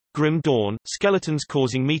Grim Dawn, Skeletons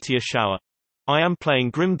causing meteor shower. I am playing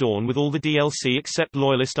Grim Dawn with all the DLC except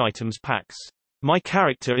Loyalist items packs. My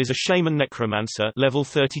character is a Shaman Necromancer level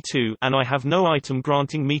 32, and I have no item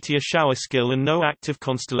granting meteor shower skill and no active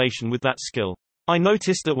constellation with that skill. I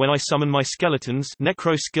noticed that when I summon my skeletons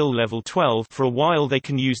Necro skill level 12 for a while they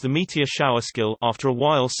can use the meteor shower skill, after a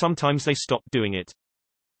while sometimes they stop doing it.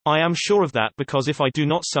 I am sure of that because if I do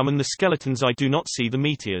not summon the skeletons I do not see the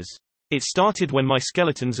meteors. It started when my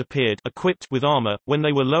skeletons appeared equipped with armor, when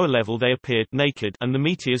they were lower level they appeared naked and the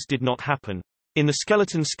meteors did not happen. In the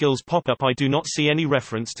skeleton skills pop-up I do not see any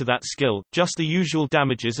reference to that skill, just the usual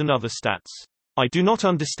damages and other stats. I do not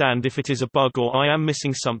understand if it is a bug or I am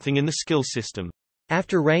missing something in the skill system.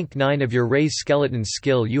 After rank 9 of your Raise Skeleton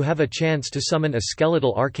skill you have a chance to summon a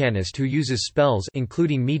skeletal arcanist who uses spells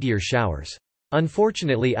including meteor showers.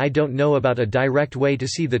 Unfortunately I don't know about a direct way to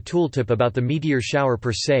see the tooltip about the meteor shower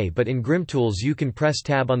per se, but in Grim Tools you can press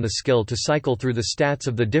tab on the skill to cycle through the stats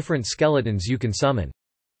of the different skeletons you can summon.